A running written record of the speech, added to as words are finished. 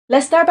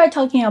Let's start by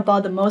talking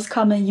about the most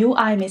common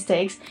UI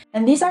mistakes,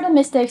 and these are the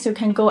mistakes you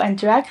can go and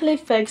directly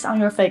fix on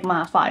your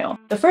Figma file.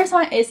 The first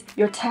one is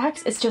your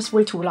text is just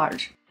way too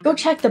large. Go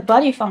check the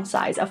body font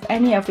size of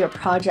any of your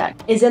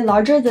project. Is it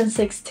larger than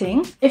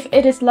 16? If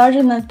it is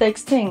larger than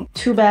 16,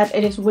 too bad,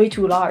 it is way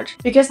too large.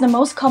 Because the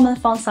most common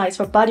font size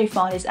for body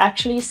font is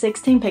actually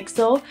 16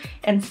 pixel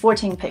and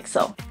 14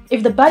 pixel.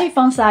 If the body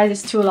font size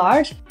is too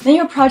large, then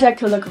your project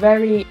could look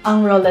very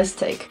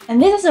unrealistic.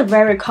 And this is a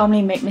very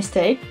commonly made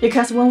mistake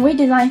because when we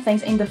design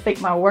things in the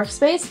Figma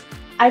workspace,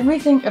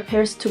 everything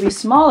appears to be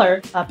smaller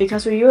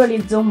because we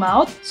usually zoom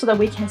out so that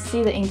we can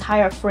see the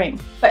entire frame.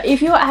 But if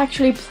you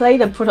actually play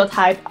the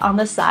prototype on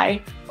the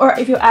side, or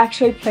if you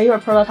actually play your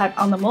prototype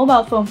on the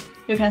mobile phone,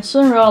 you can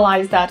soon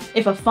realize that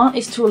if a font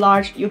is too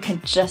large, you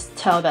can just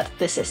tell that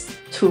this is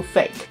too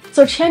fake.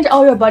 So change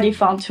all your body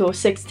font to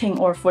 16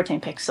 or 14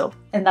 pixel,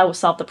 and that will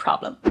solve the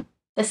problem.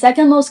 The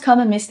second most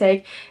common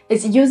mistake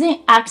is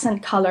using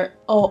accent color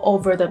all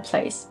over the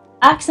place.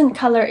 Accent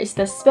color is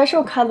the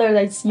special color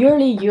that's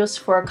usually used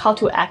for call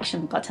to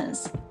action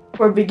buttons.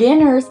 For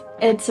beginners,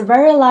 it's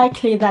very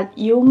likely that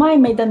you might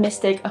make the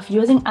mistake of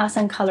using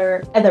accent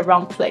color at the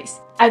wrong place.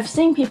 I've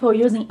seen people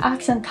using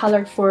accent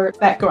color for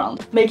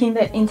background, making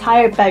the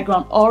entire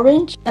background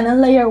orange and then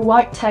layer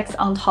white text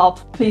on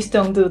top. Please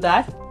don't do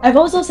that. I've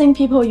also seen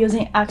people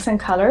using accent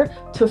color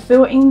to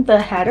fill in the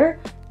header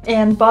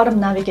and bottom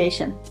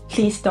navigation.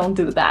 Please don't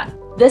do that.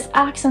 This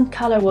accent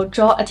color will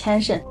draw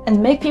attention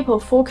and make people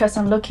focus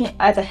on looking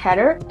at the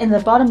header and the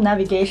bottom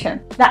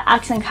navigation. That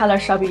accent color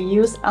shall be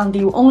used on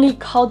the only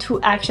call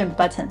to action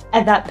button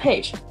at that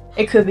page.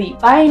 It could be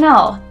buy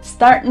now,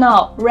 start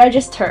now,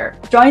 register,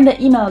 join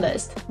the email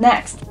list.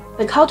 Next,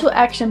 the call to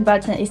action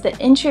button is the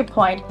entry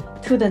point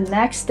to the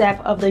next step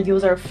of the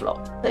user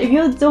flow. So if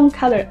you don't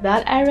color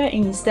that area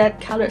and instead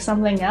color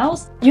something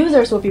else,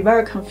 users will be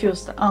very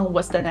confused on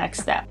what's the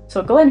next step.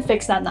 So go and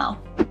fix that now.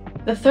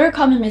 The third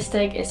common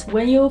mistake is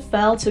when you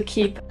fail to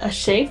keep a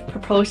shape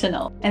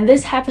proportional, and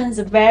this happens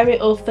very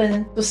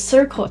often to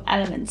circle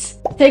elements.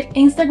 Take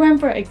Instagram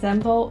for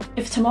example.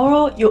 If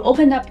tomorrow you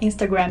open up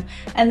Instagram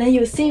and then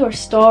you see your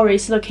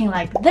stories looking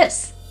like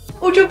this,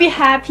 would you be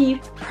happy?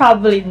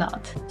 Probably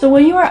not. So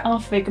when you are on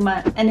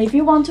Figma and if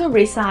you want to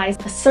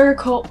resize a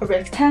circle, a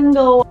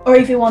rectangle, or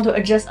if you want to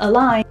adjust a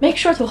line, make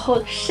sure to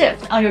hold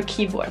Shift on your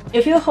keyboard.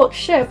 If you hold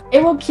Shift,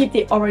 it will keep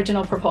the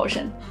original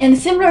proportion. And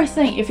similar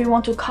thing if you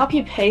want to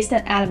copy paste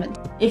an element.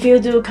 If you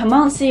do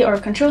Command C or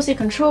Control C,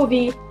 Control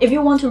V, if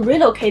you want to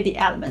relocate the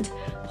element,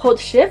 hold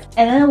Shift,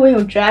 and then when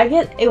you drag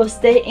it, it will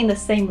stay in the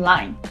same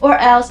line. Or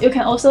else you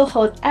can also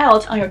hold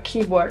Alt on your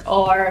keyboard,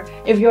 or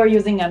if you're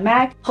using a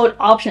Mac, hold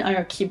Option on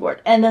your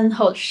keyboard and then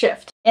hold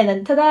Shift. And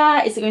then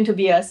ta-da, it's going to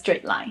be a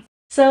straight line.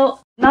 So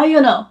now you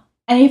know.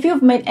 And if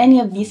you've made any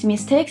of these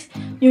mistakes,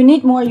 you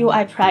need more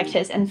UI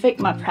practice and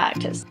Figma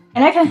practice.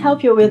 And I can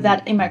help you with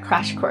that in my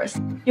crash course.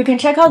 You can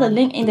check out the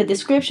link in the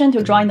description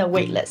to join the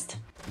waitlist.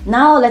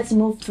 Now let's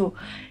move to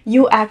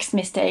UX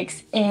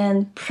mistakes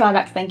and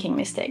product thinking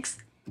mistakes.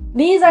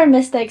 These are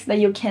mistakes that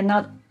you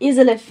cannot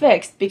easily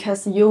fix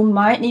because you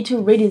might need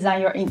to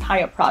redesign your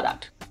entire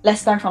product.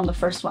 Let's start from the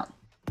first one.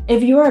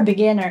 If you're a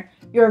beginner,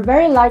 you're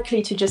very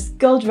likely to just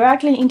go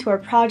directly into a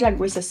project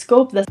with a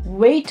scope that's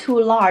way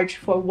too large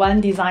for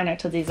one designer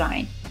to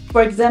design.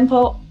 For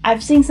example,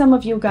 I've seen some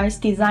of you guys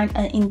design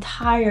an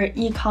entire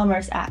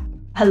e-commerce app.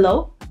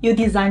 Hello? You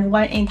designed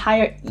one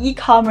entire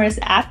e-commerce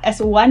app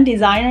as one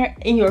designer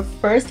in your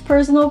first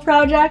personal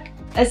project?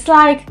 It's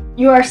like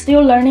you are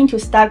still learning to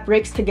stack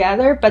bricks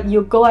together, but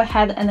you go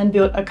ahead and then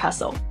build a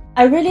castle.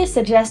 I really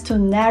suggest to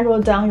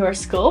narrow down your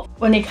scope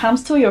when it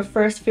comes to your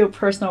first few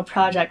personal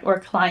project or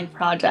client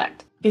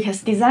project.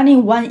 Because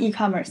designing one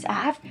e-commerce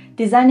app,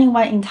 designing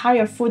one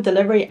entire food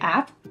delivery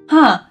app,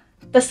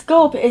 the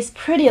scope is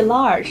pretty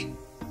large.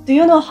 Do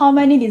you know how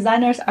many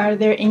designers are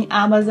there in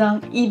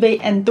Amazon, eBay,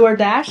 and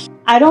DoorDash?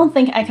 I don't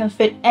think I can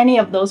fit any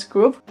of those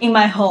groups in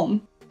my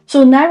home.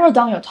 So narrow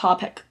down your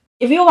topic.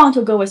 If you want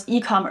to go with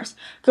e-commerce,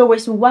 go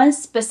with one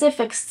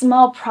specific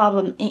small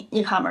problem in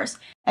e-commerce.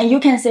 And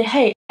you can say,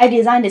 hey, I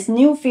designed this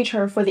new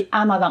feature for the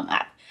Amazon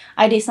app.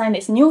 I designed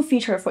this new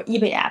feature for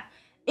eBay app.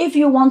 If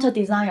you want to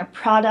design a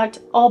product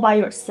all by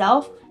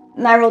yourself,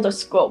 narrow the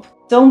scope.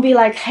 Don't be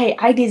like, hey,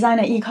 I designed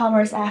an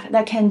e-commerce app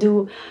that can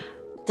do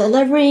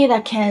delivery,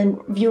 that can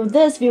view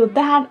this, view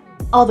that,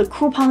 all the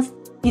coupons.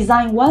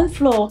 Design one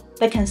flow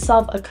that can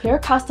solve a clear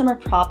customer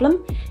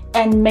problem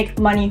and make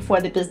money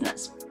for the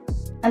business.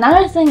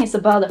 Another thing is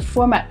about the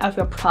format of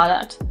your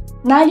product.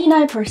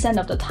 99%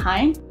 of the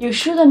time, you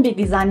shouldn't be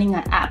designing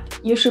an app.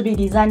 You should be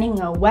designing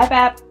a web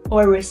app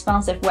or a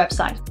responsive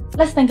website.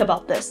 Let's think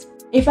about this.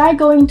 If I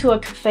go into a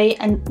cafe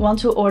and want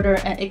to order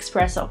an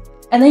espresso,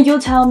 and then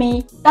you tell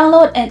me,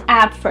 download an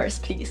app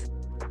first, please.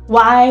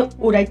 Why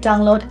would I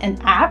download an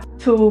app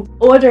to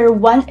order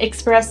one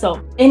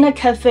espresso in a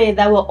cafe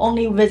that will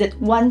only visit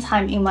one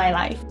time in my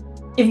life?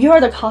 If you're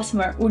the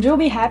customer, would you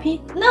be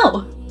happy?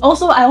 No!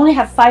 Also, I only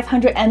have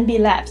 500 MB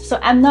left, so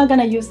I'm not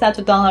gonna use that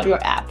to download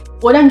your app.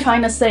 What I'm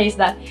trying to say is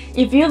that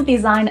if you've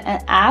designed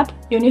an app,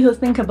 you need to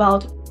think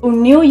about will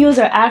new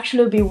user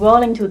actually be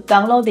willing to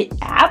download the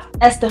app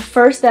as the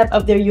first step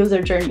of their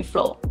user journey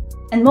flow.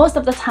 And most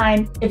of the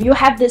time, if you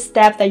have this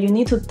step that you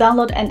need to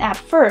download an app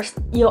first,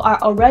 you are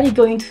already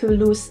going to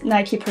lose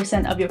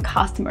 90% of your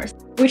customers,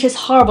 which is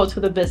horrible to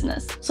the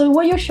business. So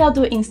what you shall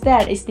do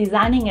instead is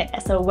designing it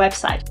as a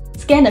website.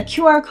 Scan the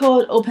QR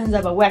code, opens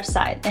up a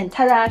website, and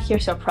ta-da,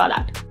 here's your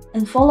product.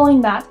 And following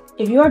that,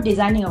 if you are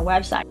designing a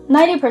website,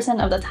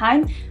 90% of the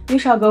time, you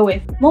shall go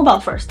with mobile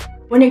first.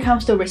 When it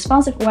comes to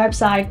responsive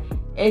website,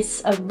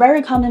 it's a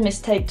very common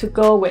mistake to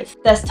go with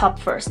desktop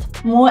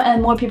first. More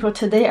and more people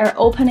today are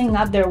opening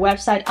up their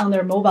website on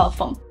their mobile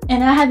phone.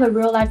 And I have a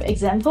real-life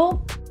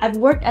example. I've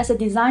worked as a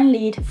design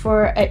lead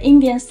for an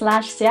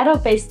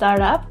Indian/Seattle-based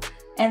startup,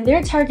 and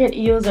their target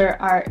user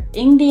are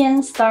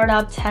Indian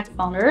startup tech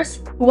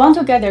founders who want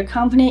to get their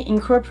company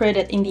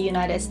incorporated in the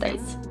United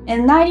States.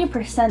 And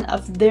 90%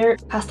 of their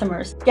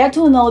customers get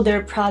to know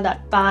their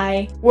product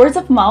by words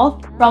of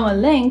mouth from a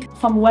link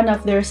from one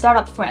of their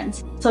startup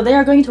friends. So they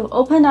are going to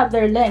open up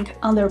their link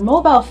on their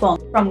mobile phone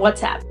from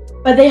WhatsApp.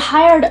 But they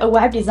hired a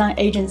web design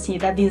agency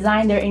that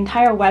designed their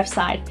entire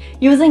website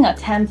using a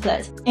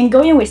template and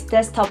going with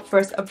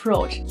desktop-first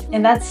approach.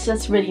 And that's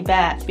just really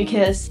bad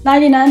because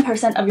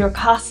 99% of your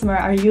customers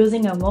are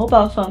using a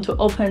mobile phone to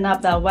open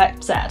up that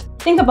website.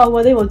 Think about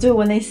what they will do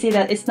when they see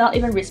that it's not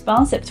even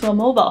responsive to a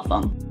mobile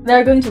phone.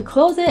 They're going to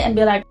close it and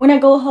be like, when I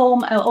go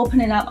home, I'll open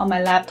it up on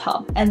my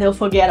laptop, and they'll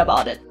forget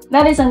about it.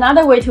 That is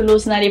another way to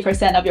lose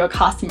 90% of your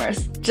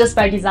customers just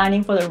by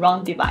designing for the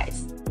wrong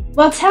device.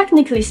 Well,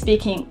 technically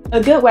speaking,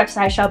 a good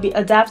website shall be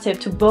adaptive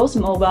to both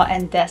mobile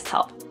and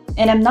desktop.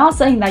 And I'm not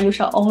saying that you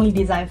shall only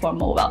design for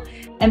mobile.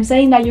 I'm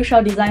saying that you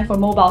shall design for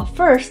mobile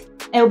first,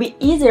 and it will be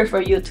easier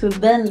for you to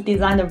then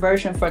design the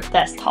version for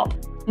desktop,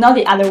 not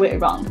the other way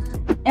around.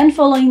 And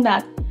following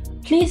that,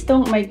 please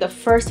don't make the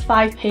first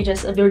 5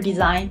 pages of your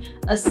design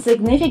a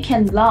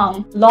significant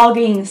long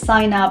login,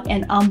 sign up,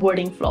 and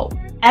onboarding flow.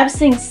 I've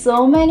seen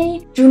so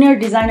many junior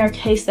designer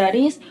case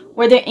studies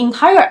where the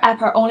entire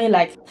app are only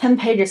like 10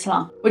 pages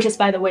long, which is,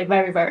 by the way,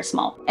 very, very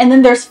small. And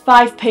then there's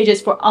 5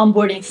 pages for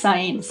onboarding,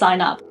 sign in,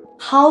 sign up.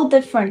 How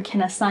different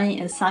can a sign in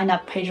and sign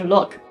up page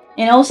look?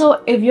 And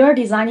also, if you're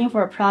designing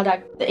for a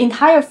product, the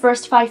entire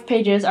first 5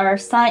 pages are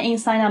sign in,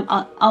 sign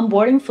up,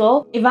 onboarding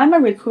flow. If I'm a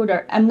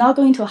recruiter, I'm not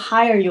going to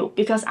hire you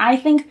because I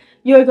think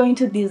you're going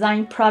to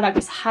design product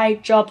with high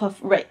drop-off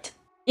rate.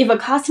 If a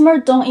customer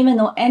don't even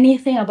know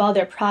anything about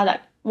their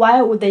product,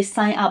 why would they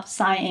sign up,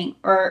 sign in,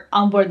 or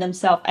onboard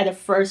themselves at the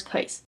first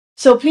place?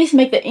 So please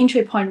make the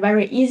entry point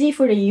very easy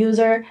for the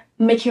user,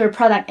 make your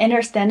product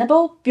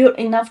understandable, build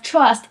enough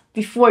trust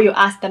before you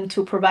ask them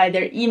to provide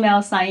their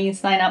email, sign in,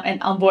 sign up,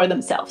 and onboard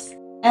themselves.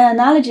 An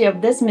analogy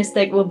of this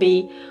mistake will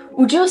be,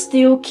 would you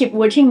still keep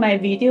watching my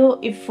video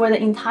if for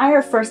the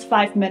entire first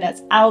 5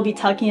 minutes I will be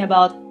talking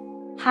about,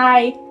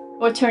 hi,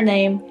 what's your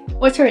name,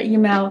 what's your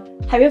email,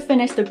 have you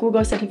finished the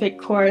Google certificate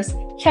course,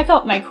 check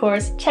out my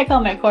course,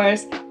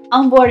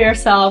 onboard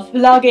yourself,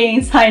 log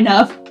in, sign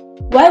up.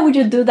 Why would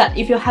you do that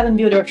if you haven't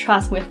built your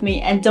trust with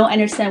me and don't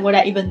understand what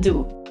I even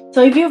do?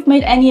 So if you've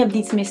made any of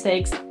these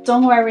mistakes,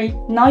 don't worry,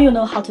 now you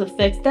know how to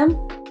fix them.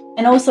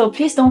 And also,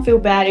 please don't feel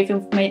bad if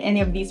you've made any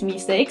of these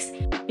mistakes,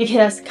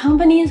 because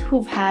companies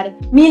who've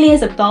had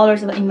millions of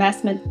dollars of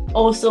investment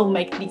also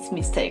make these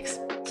mistakes.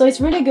 So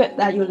it's really good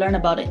that you learn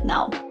about it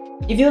now.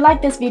 If you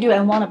like this video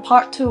and want a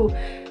part 2,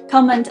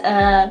 comment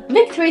a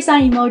victory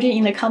sign emoji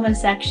in the comment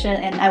section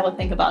and I will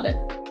think about it.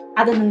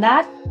 Other than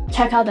that,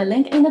 check out the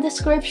link in the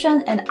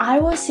description and I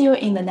will see you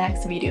in the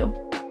next video.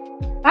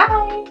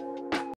 Bye!